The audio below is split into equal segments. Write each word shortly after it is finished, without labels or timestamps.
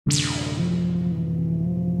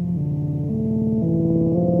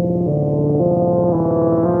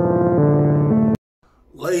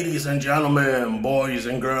Ladies and gentlemen, boys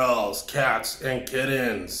and girls, cats and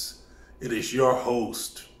kittens, it is your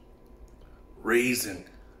host, Raisin,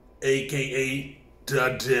 aka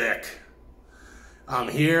The Dick. I'm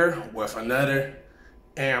here with another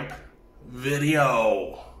AMP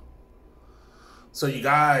video. So you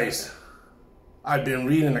guys, I've been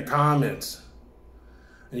reading the comments,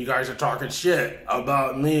 and you guys are talking shit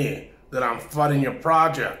about me, that I'm fudding your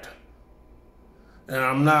project, and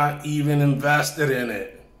I'm not even invested in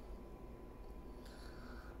it.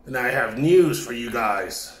 And I have news for you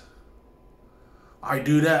guys. I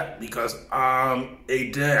do that because I'm a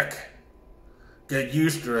dick. Get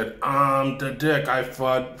used to it. I'm the dick. I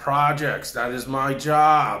fud projects. That is my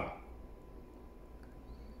job.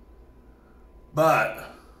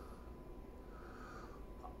 But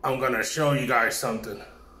I'm gonna show you guys something.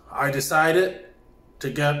 I decided to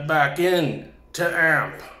get back in to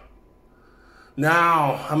AMP.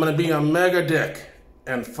 Now I'm gonna be a mega dick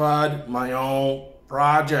and fud my own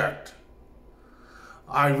project.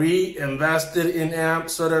 I reinvested in AMP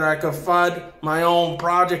so that I could fud my own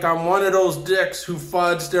project. I'm one of those dicks who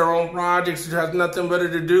fuds their own projects, who has nothing better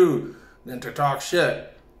to do than to talk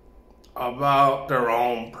shit about their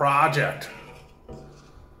own project.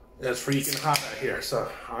 It's freaking hot out here, so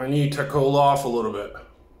I need to cool off a little bit.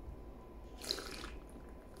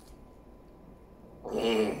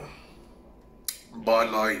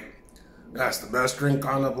 Bud Light, that's the best drink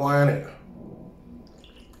on the planet.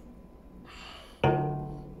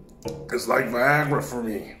 It's like Viagra for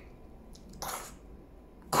me.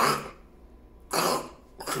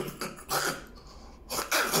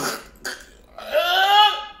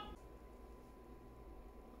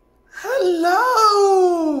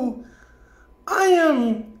 Hello, I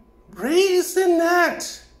am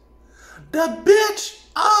Raisinette, the bitch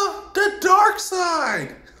of the dark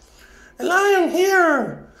side, and I am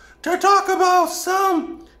here to talk about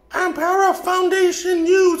some Ampera Foundation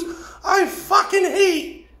news. I fucking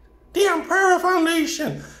hate the Ampera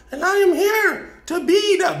Foundation, and I am here to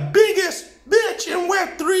be the biggest bitch in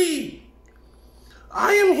Web3.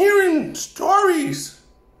 I am hearing stories.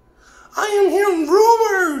 I am hearing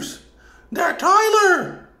rumors that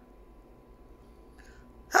Tyler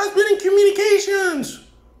has been in communications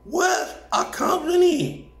with a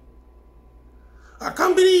company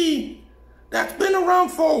that's been around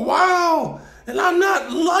for a while, and I'm not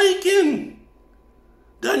liking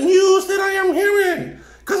the news that I am hearing,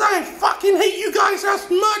 because I fucking hate you guys as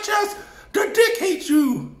much as the dick hates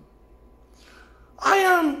you. I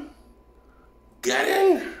am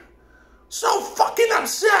getting so fucking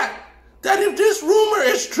upset that if this rumor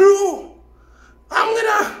is true, I'm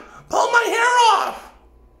gonna pull my hair off.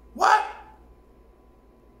 What?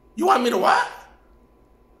 You want me to what?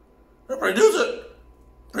 The producer,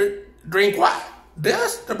 drink what?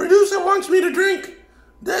 This? The producer wants me to drink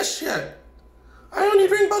this shit. I only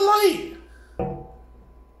drink Bud Light.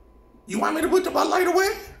 You want me to put the Bud Light away?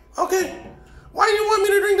 Okay. Why do you want me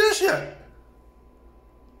to drink this shit?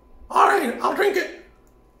 All right, I'll drink it.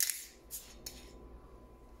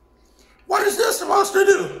 What is this supposed to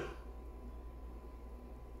do?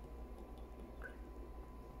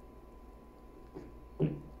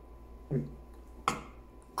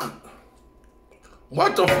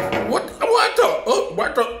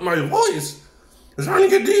 My voice is starting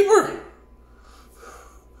to get deeper.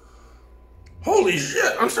 Holy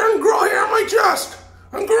shit, I'm starting to grow hair on my chest.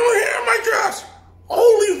 I'm growing hair on my chest.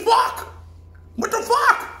 Holy fuck. What the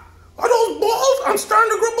fuck? Are those balls? I'm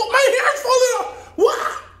starting to grow, but my hair's falling off.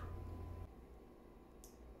 What?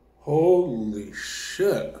 Holy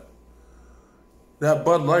shit. That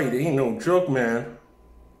Bud Light ain't no joke, man.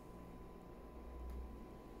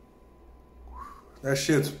 That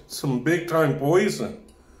shit's some big time poison.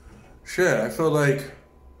 Shit, I feel like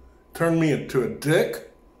turned me into a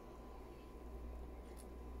dick.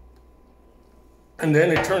 And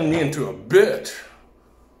then it turned me into a bitch.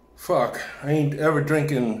 Fuck, I ain't ever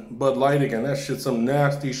drinking Bud Light again. That shit's some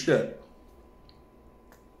nasty shit.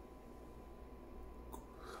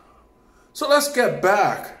 So let's get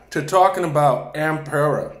back to talking about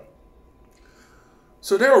Ampera.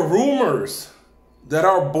 So there are rumors that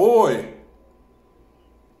our boy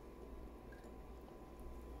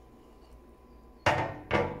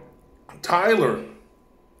Tyler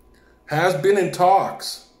has been in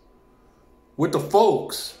talks with the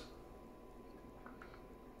folks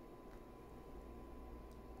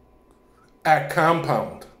at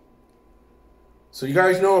Compound. So you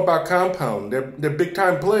guys know about Compound. They're big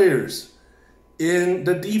time players in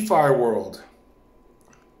the DeFi world.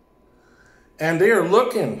 And they are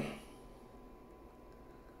looking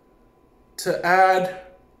to add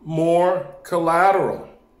more collateral.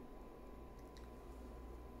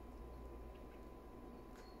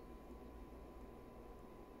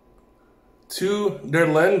 to their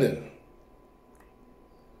lending.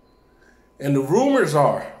 And the rumors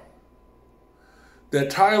are that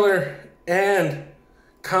Tyler and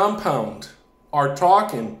Compound are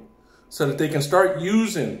talking so that they can start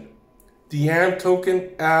using the AMP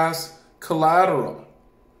token as collateral.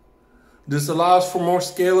 This allows for more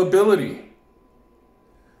scalability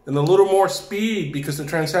and a little more speed because the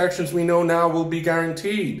transactions we know now will be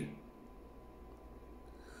guaranteed.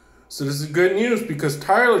 So this is good news because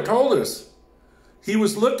Tyler told us he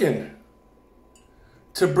was looking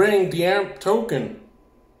to bring the AMP token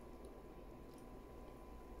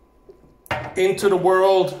into the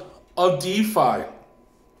world of DeFi.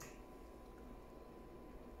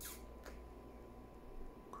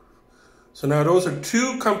 So now those are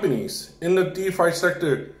two companies in the DeFi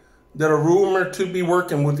sector that are rumored to be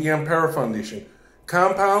working with the Ampera Foundation,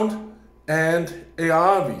 Compound and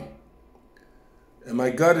Aave. And my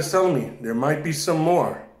gut is telling me there might be some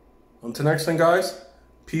more. Until next time, guys,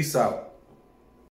 peace out.